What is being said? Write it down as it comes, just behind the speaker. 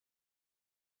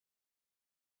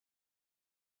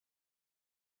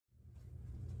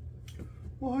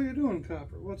Well, how you doing,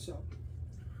 Copper? What's up?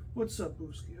 What's up,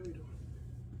 Booski? How you doing?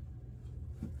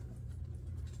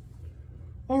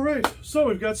 Alright, so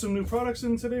we've got some new products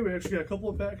in today. We actually got a couple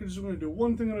of packages. We're going to do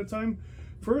one thing at a time.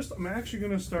 First, I'm actually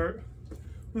going to start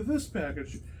with this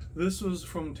package. This was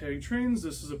from Tag Trains.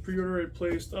 This is a pre-order I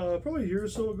placed probably a year or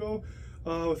so ago.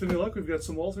 With any luck, we've got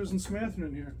some Walters and some Athearn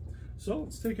in here. So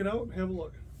let's take it out and have a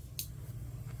look.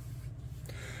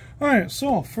 Alright,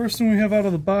 so first thing we have out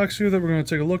of the box here that we're going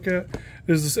to take a look at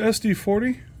is this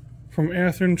SD40 from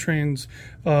Athearn Trains.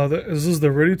 This is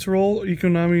the ready-to-roll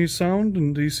economy sound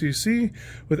and DCC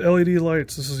with LED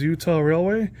lights. This is Utah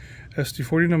Railway,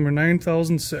 SD40 number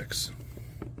 9006.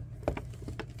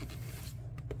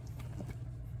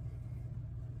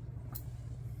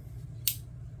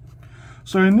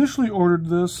 So I initially ordered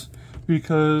this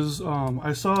because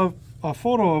I saw a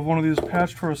photo of one of these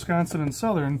patched for Wisconsin and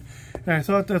Southern, and I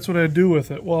thought that's what I'd do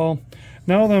with it. Well,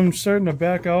 now that I'm starting to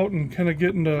back out and kind of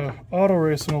get into auto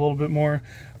racing a little bit more,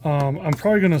 I'm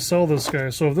probably going to sell this guy.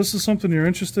 So if this is something you're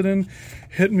interested in,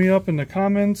 hit me up in the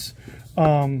comments,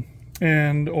 or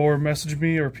message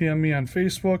me or PM me on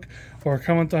Facebook, or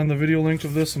comment on the video link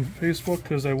of this on Facebook,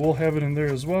 because I will have it in there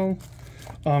as well.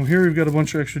 Here we've got a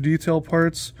bunch of extra detail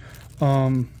parts.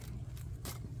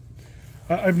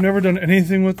 I've never done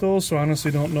anything with those, so I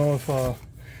honestly don't know if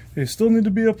they still need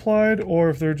to be applied or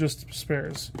if they're just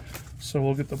spares. So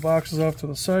we'll get the boxes off to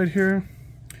the side here.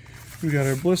 We got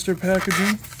our blister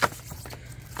packaging,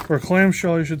 or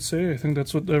clamshell I should say. I think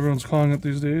that's what everyone's calling it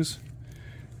these days.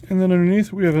 And then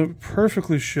underneath we have a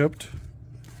perfectly shipped,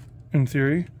 in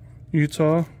theory,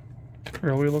 Utah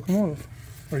Railway locomotive,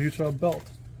 or Utah belt.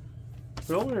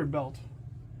 Railway or belt?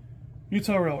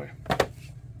 Utah Railway.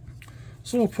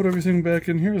 So we'll put everything back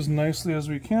in here as nicely as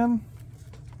we can.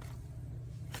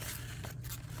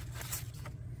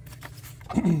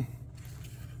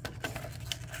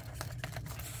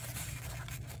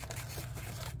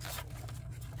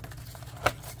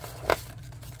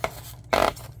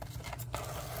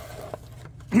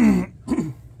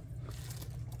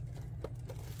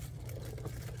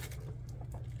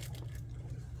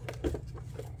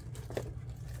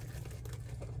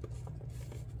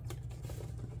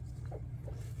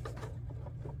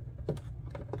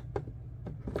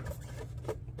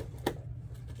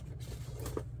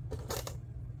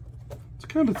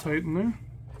 Kind of tight in there.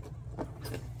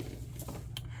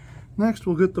 Next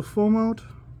we'll get the foam out.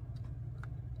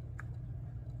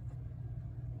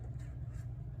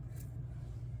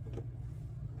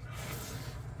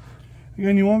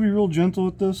 Again, you want to be real gentle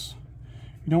with this.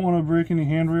 You don't want to break any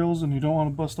handrails and you don't want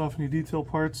to bust off any detail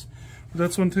parts. But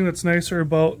that's one thing that's nicer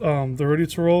about the ready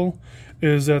to roll,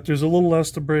 is that there's a little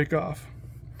less to break off.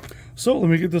 So let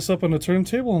me get this up on the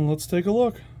turntable and let's take a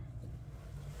look.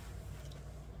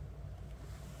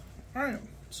 Alright,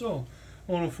 so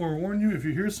I want to forewarn you, if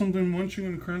you hear something munching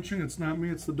and crunching, it's not me,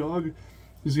 it's the dog.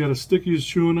 He's got a stick he's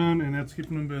chewing on, and that's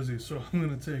keeping him busy, so I'm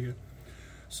going to take it.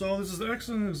 So this is an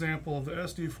excellent example of the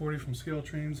SD40 from Scale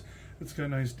Trains. It's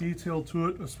got nice detail to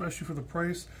it, especially for the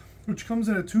price, which comes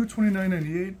in at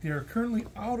 $229.98. They are currently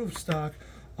out of stock,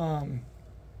 and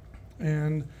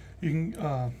you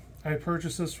can. I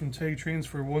purchased this from Tag Trains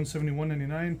for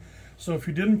 $171.99. So if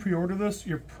you didn't pre-order this,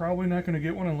 you're probably not going to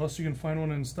get one unless you can find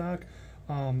one in stock.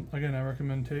 Again, I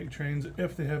recommend Tag Trains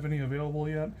if they have any available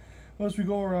yet. But as we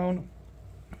go around,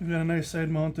 we've got a nice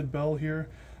side-mounted bell here.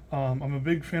 I'm a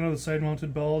big fan of the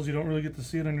side-mounted bells. You don't really get to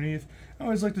see it underneath. I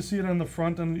always like to see it on the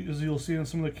front, and as you'll see on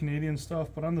some of the Canadian stuff.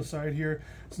 But on the side here,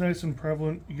 it's nice and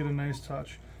prevalent. You get a nice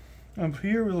touch.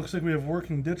 Here it looks like we have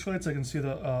working ditch lights. I can see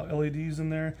the LEDs in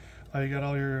there. You got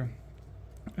all your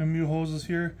MU hoses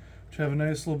here, which have a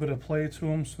nice little bit of play to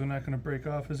them, so they're not going to break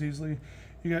off as easily.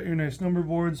 You got your nice number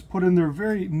boards put in there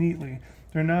very neatly.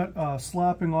 They're not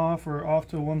slopping off or off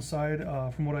to one side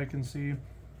from what I can see.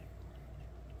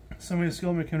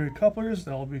 Semi-scale McHenry couplers,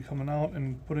 that'll be coming out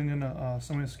and putting in a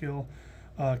semi-scale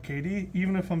KD.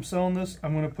 Even if I'm selling this,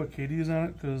 I'm going to put KDs on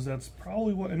it because that's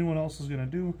probably what anyone else is going to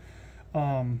do.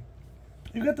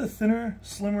 You got the thinner,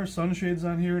 slimmer sunshades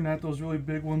on here, not those really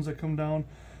big ones that come down.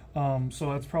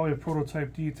 So that's probably a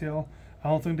prototype detail. I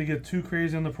don't think they get too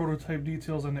crazy on the prototype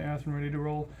details on the Athearn ready to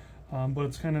roll, but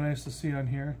it's kind of nice to see on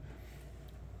here.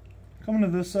 Coming to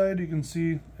this side, you can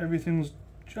see everything's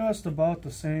just about the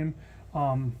same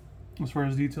as far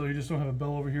as detail. You just don't have a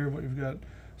bell over here, but you've got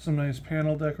some nice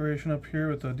panel decoration up here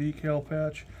with a decal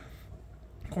patch.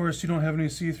 Of course, you don't have any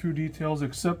see-through details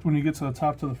except when you get to the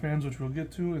top to the fans, which we'll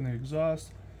get to, and the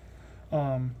exhaust.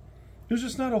 There's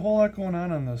just not a whole lot going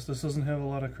on this. This doesn't have a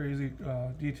lot of crazy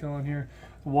detail in here.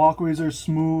 The walkways are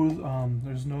smooth.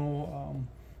 There's no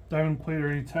diamond plate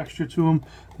or any texture to them.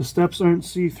 The steps aren't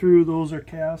see-through; those are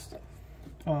cast.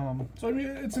 So I mean,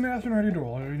 it's an Athearn ready to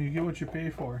roll. I mean, you get what you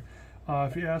pay for.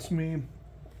 If you ask me,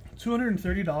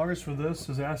 $230 for this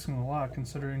is asking a lot,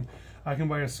 considering I can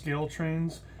buy a scale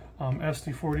trains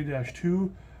SD40-2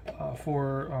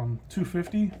 for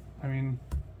 $250. I mean,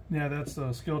 yeah, that's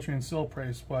the scale train sale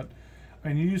price, but I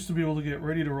mean, you used to be able to get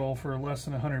ready to roll for less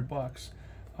than $100.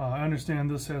 I understand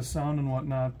this has sound and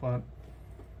whatnot, but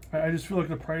I just feel like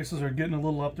the prices are getting a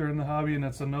little up there in the hobby, and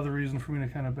that's another reason for me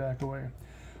to kind of back away.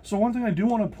 So one thing I do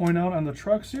want to point out on the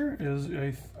trucks here is,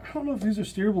 I don't know if these are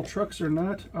steerable trucks or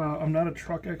not. I'm not a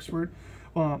truck expert.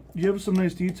 You have some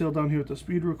nice detail down here with the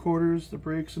speed recorders, the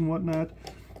brakes and whatnot,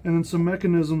 and then some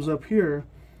mechanisms up here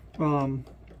for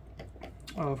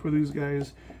these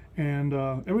guys. And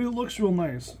everything looks real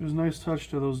nice. There's a nice touch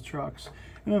to those trucks.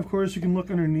 And of course you can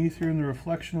look underneath here in the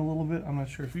reflection a little bit. I'm not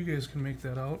sure if you guys can make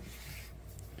that out.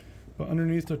 But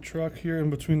underneath the truck here, in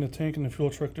between the tank and the fuel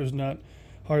truck, there's not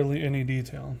hardly any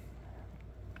detail.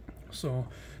 So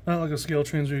not like a scale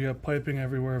trains where you got piping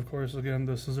everywhere. Of course, again,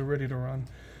 this is a ready to run.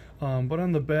 But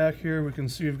on the back here, we can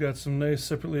see you've got some nice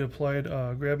separately applied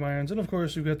grab irons, and of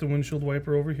course you've got the windshield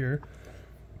wiper over here.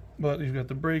 But you've got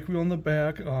the brake wheel in the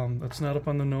back. That's not up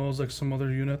on the nose like some other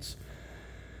units.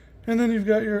 And then you've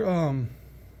got your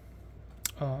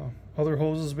other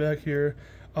hoses back here.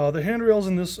 The handrails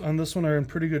on this one are in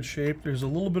pretty good shape. There's a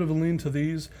little bit of a lean to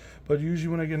these, but usually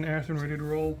when I get an Athearn ready to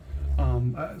roll,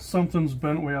 something's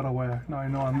bent way out of whack. Now I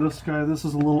know on this guy, this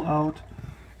is a little out,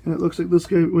 and it looks like this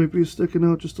guy might be sticking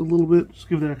out just a little bit. Just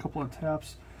give that a couple of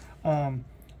taps.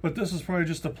 But this is probably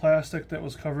just the plastic that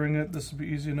was covering it. This would be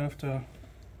easy enough to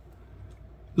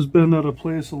just bend out of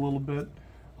place a little bit.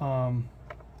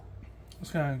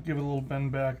 Just kind of give it a little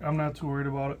bend back. I'm not too worried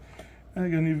about it. And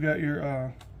again, you've got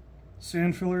your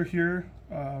sand filler here,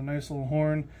 nice little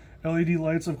horn. LED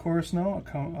lights, of course, now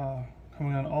coming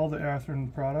on all the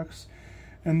Athearn products.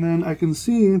 And then I can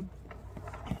see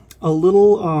a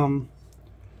little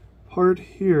part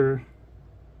here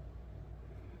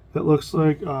that looks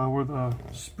like where the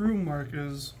sprue mark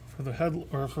is for the head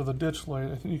or for the ditch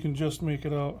light. I think you can just make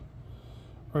it out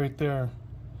right there.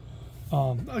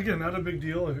 Again, not a big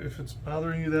deal. If it's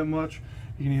bothering you that much,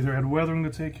 you can either add weathering to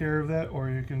take care of that, or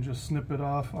you can just snip it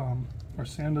off or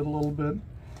sand it a little bit.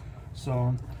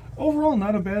 So overall,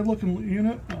 not a bad looking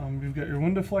unit. You've got your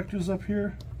wind deflectors up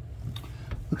here.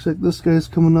 Looks like this guy's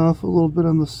coming off a little bit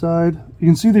on the side. You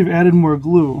can see they've added more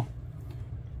glue.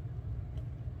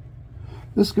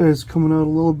 This guy's coming out a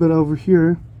little bit over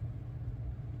here.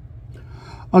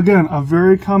 Again, a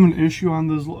very common issue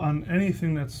on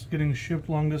anything that's getting shipped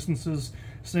long distances,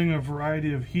 seeing a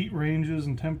variety of heat ranges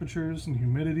and temperatures and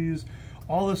humidities.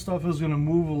 All this stuff is going to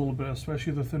move a little bit,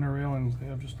 especially the thinner railings. They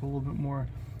have just a little bit more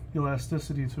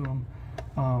elasticity to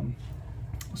them.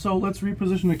 So let's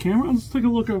reposition the camera and let's take a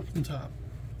look up from the top.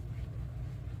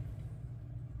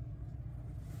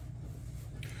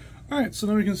 Alright, so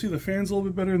now we can see the fans a little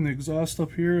bit better and the exhaust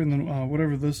up here, and then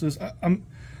whatever this is.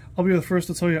 I'll be the first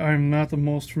to tell you I'm not the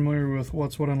most familiar with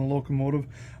what's what on a locomotive,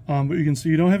 but you can see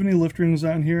you don't have any lift rings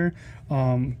on here.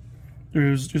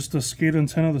 There's just a skate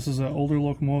antenna. This is an older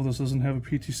locomotive. This doesn't have a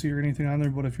PTC or anything on there,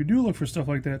 but if you do look for stuff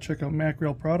like that, check out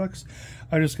MacRail products.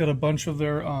 I just got a bunch of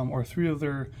their, or 3 of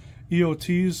their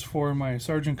EOTs for my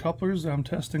Sargent couplers that I'm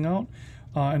testing out,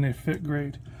 and they fit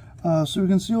great. So we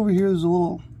can see over here there's a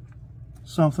little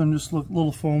something, just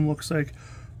little foam, looks like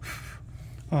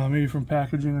maybe from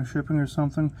packaging or shipping or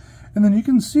something. And then you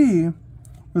can see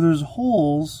where there's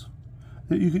holes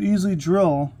that you could easily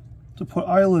drill to put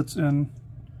eyelets in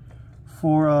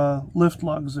for lift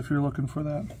lugs if you're looking for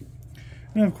that.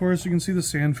 And of course you can see the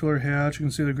sand filler hatch, you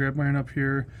can see the grab iron up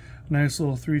here, nice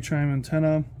little 3-chime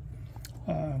antenna.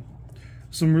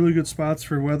 Some really good spots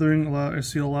for weathering. I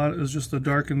see a lot is just to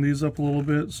darken these up a little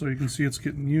bit so you can see it's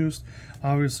getting used,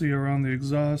 obviously around the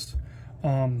exhaust.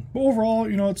 But overall,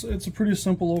 you know, it's a pretty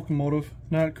simple locomotive,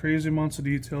 not crazy amounts of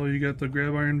detail. You got the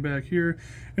grab iron back here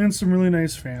and some really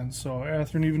nice fans. So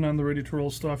Athearn, even on the ready to roll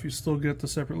stuff, you still get the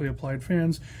separately applied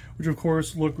fans, which of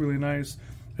course look really nice.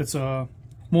 It's a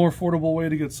more affordable way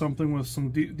to get something with some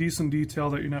decent detail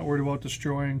that you're not worried about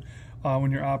destroying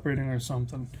when you're operating or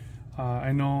something.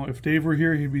 I know if Dave were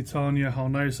here, he'd be telling you how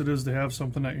nice it is to have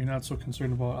something that you're not so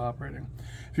concerned about operating.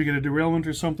 If you get a derailment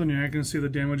or something, you're not going to see the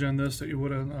damage on this that you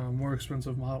would on a more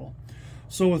expensive model.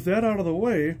 So with that out of the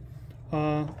way,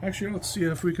 actually let's see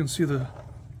if we can see I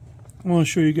want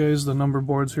to show you guys the number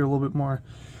boards here a little bit more.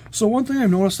 So one thing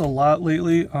I've noticed a lot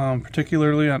lately,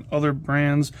 particularly on other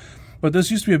brands, but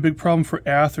this used to be a big problem for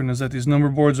Athearn, is that these number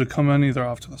boards would come in either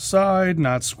off to the side,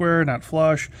 not square, not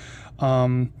flush.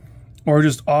 or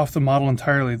just off the model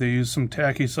entirely. They use some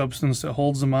tacky substance that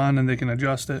holds them on and they can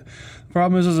adjust it. The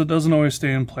problem is it doesn't always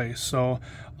stay in place. So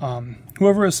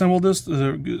whoever assembled this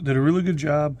did a really good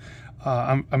job.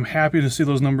 I'm happy to see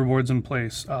those number boards in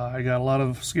place. I got a lot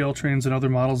of scale trains and other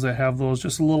models that have those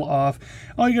just a little off.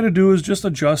 All you got to do is just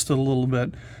adjust it a little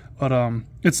bit. But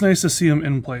it's nice to see them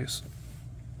in place.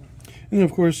 And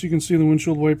of course you can see the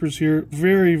windshield wipers here.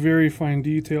 Very, very fine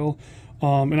detail.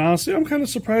 And honestly, I'm kind of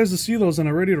surprised to see those on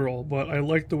a ready to roll, but I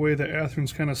like the way that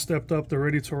Athearn's kind of stepped up the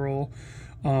ready to roll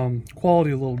quality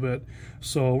a little bit.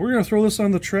 So we're going to throw this on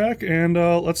the track and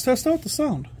let's test out the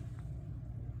sound.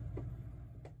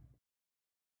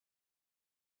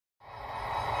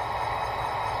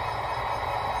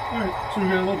 Alright, so we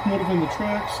got a locomotive on the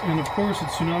tracks, and of course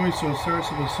it's Tsunami, so it starts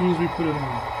up as soon as we put it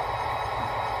on.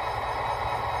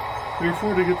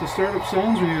 Therefore, to get the startup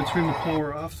sounds, we need to turn the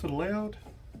power off to the layout.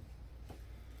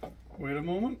 Wait a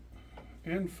moment,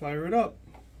 and fire it up.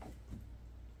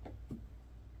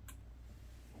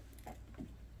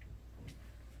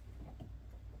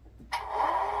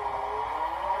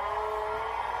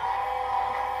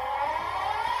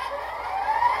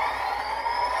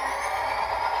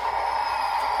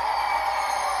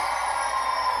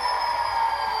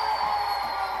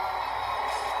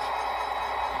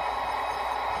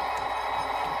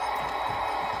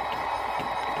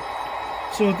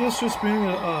 So with this just being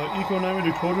an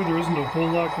Eco90 decoder, there isn't a whole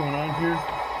lot going on here.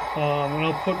 And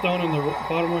I'll put down in the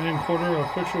bottom right hand corner a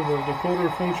picture of the decoder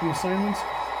function assignments.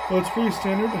 But it's pretty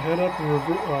standard: head up,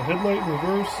 headlight,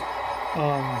 reverse,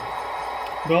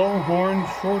 bell, horn,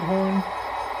 short horn,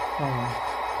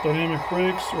 dynamic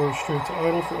brakes or straight to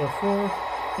idle for F4,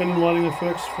 and then lighting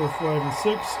effects for 5 and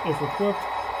 6 if equipped.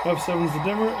 F7 is the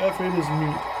dimmer, F8 is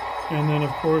mute. And then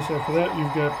of course after that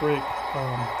you've got brake,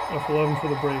 F11 for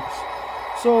the brakes.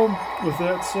 So, with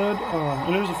that said,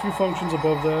 and there's a few functions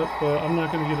above that, but I'm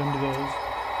not going to get into those.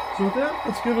 So with that,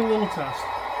 let's give it a little test.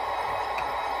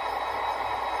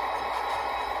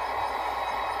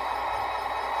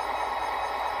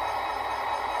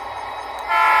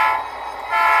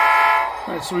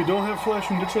 Alright, so we don't have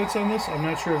flashing ditch lights on this. I'm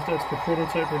not sure if that's the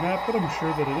prototype or not, but I'm sure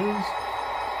that it is.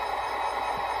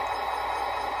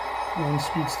 One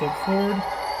speed step forward.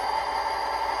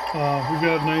 We've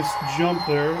got a nice jump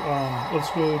there. Let's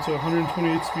go to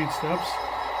 128 speed steps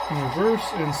in reverse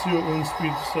and see what one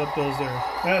speed step does there.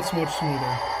 That's much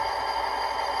smoother.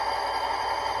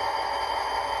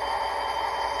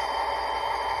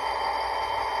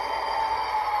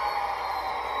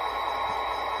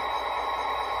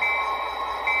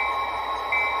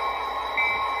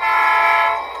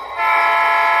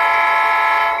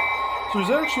 So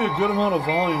there's actually a good amount of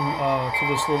volume to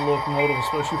this little locomotive,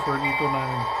 especially for an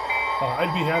Eco90.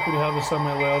 I'd be happy to have this on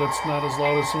my layout. It's not as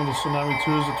loud as some of the Tsunami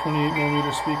 2s, the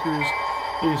 28mm speakers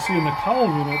that you see in the cowl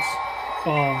units,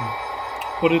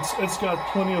 but it's got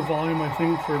plenty of volume, I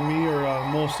think, for me or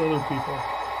most other people,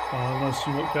 unless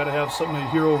you got to have something to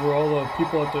hear over all the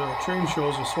people at the train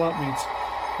shows or swap meets.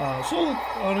 So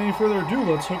without any further ado,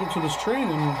 let's hook up to this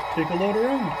train and take a load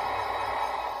around.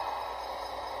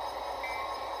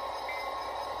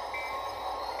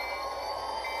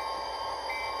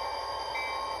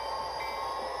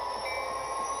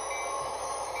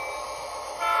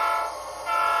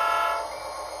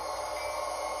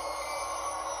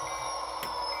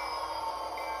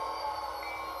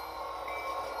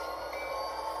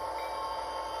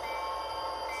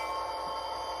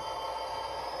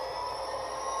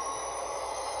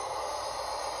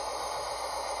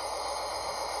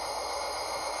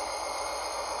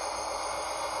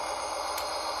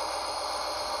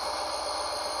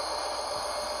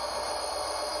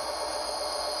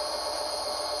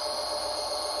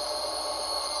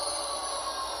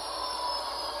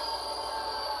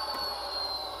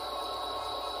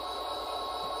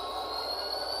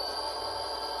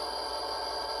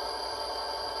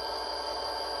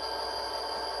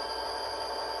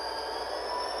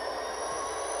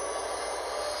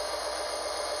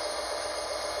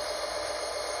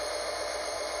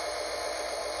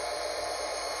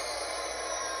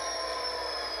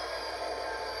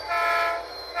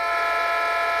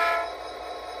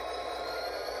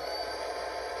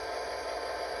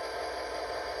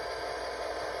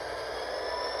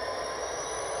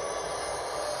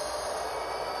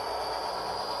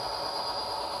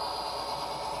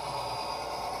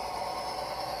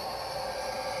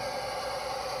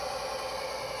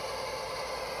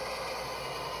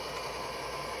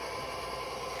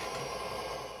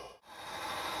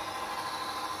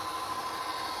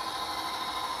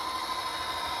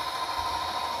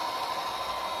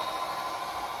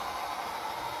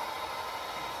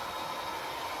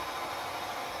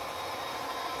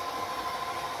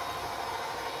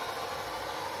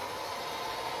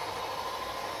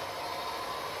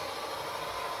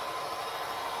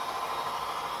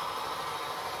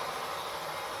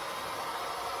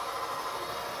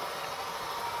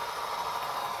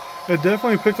 it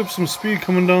definitely picked up some speed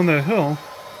coming down that hill,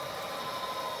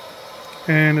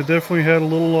 and it definitely had a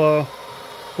little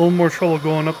more trouble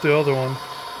going up the other one.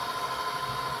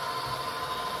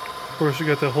 Of course, you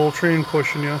got that whole train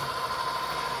pushing you.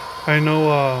 I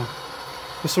know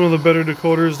with some of the better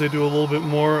decoders, they do a little bit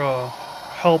more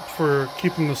help for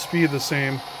keeping the speed the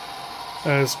same.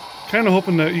 I was kind of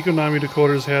hoping that Economy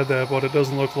decoders had that, but it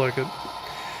doesn't look like it.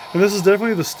 And this is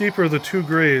definitely the steeper of the two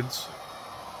grades.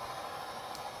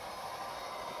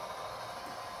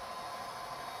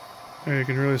 There you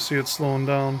can really see it slowing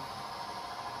down.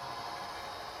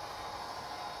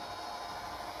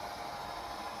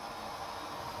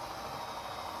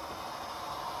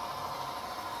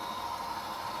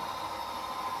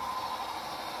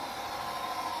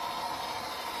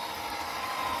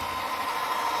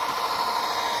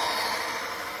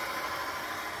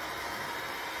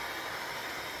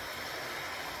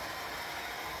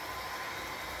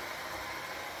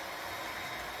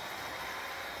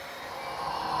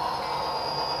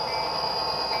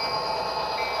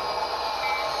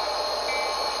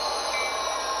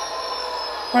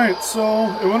 Alright,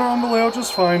 so it went around the layout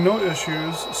just fine, no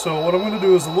issues. So what I'm going to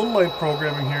do is a little light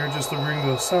programming here just to bring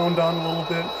the sound down a little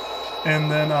bit. And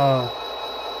then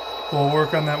we'll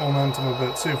work on that momentum a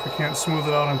bit, see if we can't smooth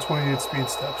it out on 28 speed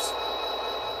steps.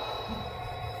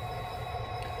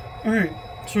 Alright,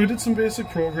 so we did some basic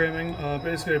programming.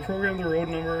 Basically I programmed the road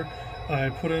number. I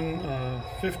put in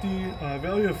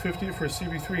value of 50 for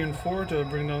CV3 and 4 to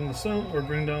bring down the sound, or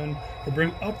bring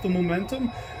up the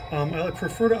momentum. I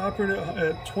prefer to operate it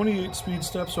at 28 speed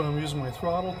steps when I'm using my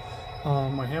throttle,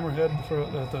 my hammerhead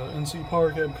that the NC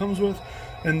power cab comes with,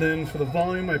 and then for the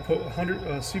volume I put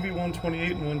CV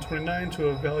 128 and 129 to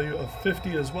a value of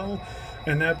 50 as well,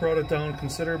 and that brought it down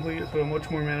considerably to a much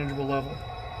more manageable level.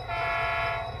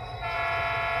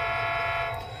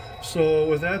 So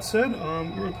with that said,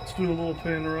 let's do a little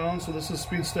playing around. So this is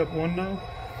speed step 1 now,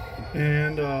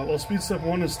 and while speed step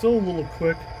 1 is still a little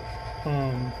quick,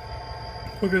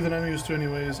 quicker than I'm used to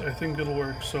anyways, I think it'll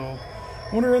work. So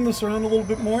I'm going to run this around a little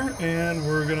bit more, and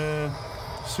we're going to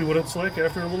see what it's like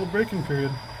after a little braking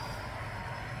period.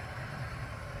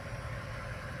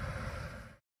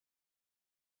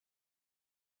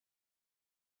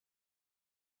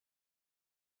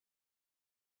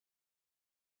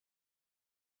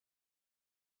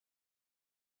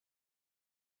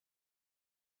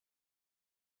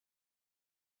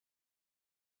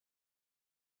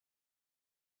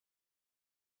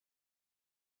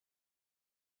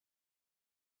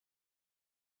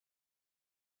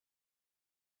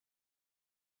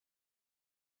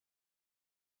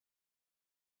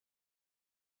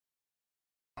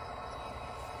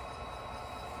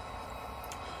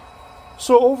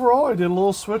 So overall, I did a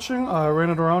little switching. I ran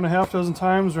it around a half dozen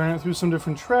times, ran it through some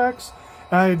different tracks.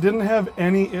 I didn't have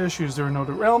any issues. There were no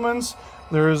derailments.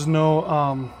 There is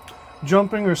no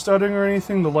jumping or stuttering or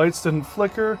anything. The lights didn't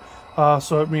flicker.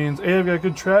 So it means A, I've got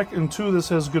good track, and 2, this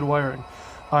has good wiring.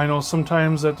 I know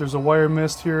sometimes that there's a wire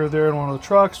missed here or there in one of the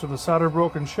trucks, or the solder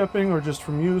broke in shipping, or just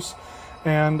from use.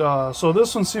 And so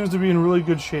this one seems to be in really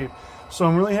good shape. So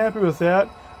I'm really happy with that.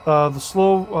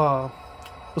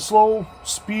 The slow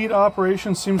speed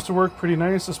operation seems to work pretty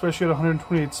nice, especially at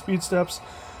 128 speed steps.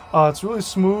 It's really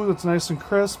smooth, it's nice and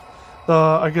crisp.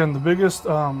 Again, the biggest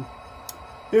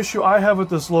issue I have with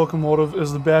this locomotive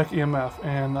is the back EMF,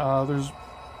 and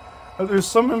there's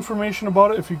some information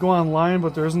about it if you go online,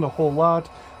 but there isn't a whole lot.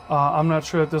 I'm not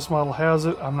sure that this model has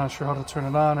it. I'm not sure how to turn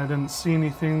it on. I didn't see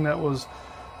anything that was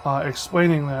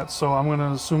explaining that, so I'm going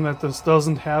to assume that this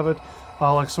doesn't have it.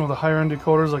 Like some of the higher end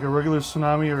decoders, like a regular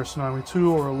Tsunami or a Tsunami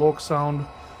 2 or a Loc Sound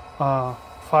 5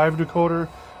 decoder.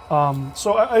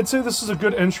 So I'd say this is a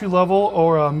good entry level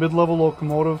or a mid-level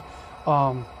locomotive.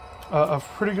 A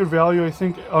pretty good value, I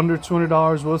think, under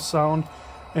 $200 with sound.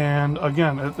 And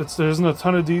again, there isn't a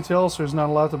ton of details, so there's not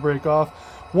a lot to break off.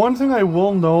 One thing I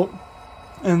will note,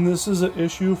 and this is an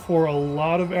issue for a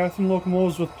lot of Athearn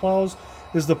locomotives with plows,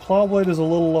 is the plow blade is a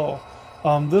little low.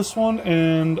 This one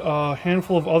and a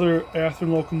handful of other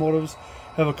Athearn locomotives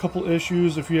have a couple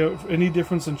issues. If you have any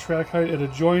difference in track height at a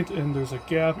joint and there's a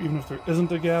gap, even if there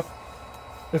isn't a gap,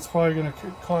 it's probably going to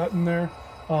get caught in there.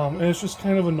 And it's just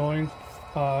kind of annoying.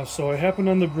 So it happened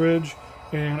on the bridge,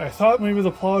 and I thought maybe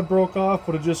the plow had broke off,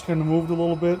 but it just kind of moved a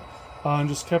little bit and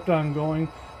just kept on going.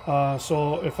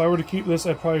 So if I were to keep this,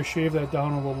 I'd probably shave that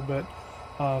down a little bit.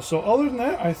 So other than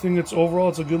that, I think it's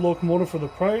a good locomotive for the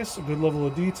price, a good level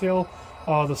of detail.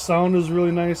 The sound is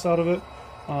really nice out of it,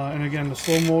 and again, the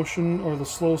slow motion or the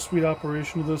slow speed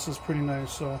operation of this is pretty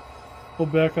nice. So we'll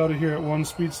back out of here at 1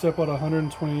 speed step out of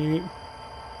 128.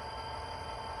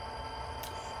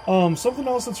 Something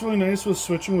else that's really nice with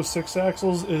switching with 6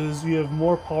 axles is you have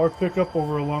more power pickup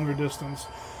over a longer distance.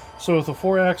 So with a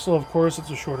 4 axle, of course, it's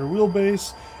a shorter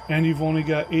wheelbase, and you've only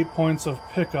got 8 points of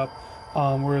pickup,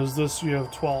 whereas this you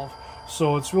have 12.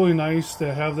 So it's really nice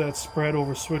to have that spread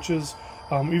over switches.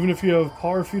 Even if you have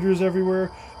power feeders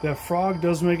everywhere, that frog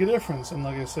does make a difference. And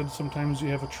like I said, sometimes you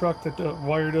have a truck that the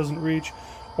wire doesn't reach,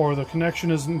 or the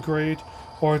connection isn't great,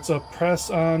 or it's a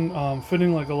press-on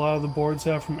fitting like a lot of the boards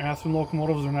have from Athearn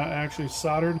locomotives. They're not actually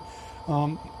soldered.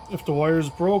 If the wire's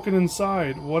broken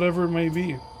inside, whatever it may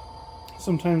be,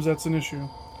 sometimes that's an issue.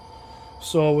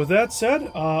 So with that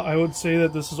said, I would say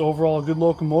that this is overall a good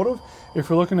locomotive. If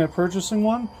you're looking at purchasing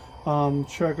one,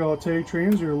 check out Tag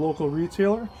Trains, your local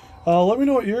retailer. Let me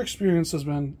know what your experience has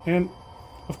been. And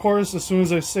of course, as soon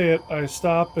as I say it, I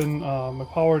stop and my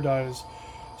power dies.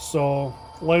 So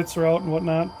lights are out and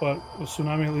whatnot, but with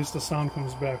Tsunami, at least the sound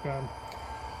comes back on.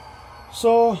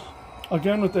 So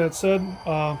again, with that said,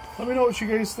 let me know what you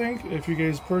guys think. If you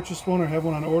guys purchased one or have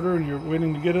one on order and you're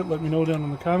waiting to get it, let me know down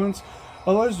in the comments.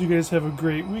 Otherwise, you guys have a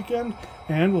great weekend,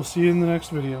 and we'll see you in the next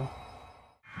video.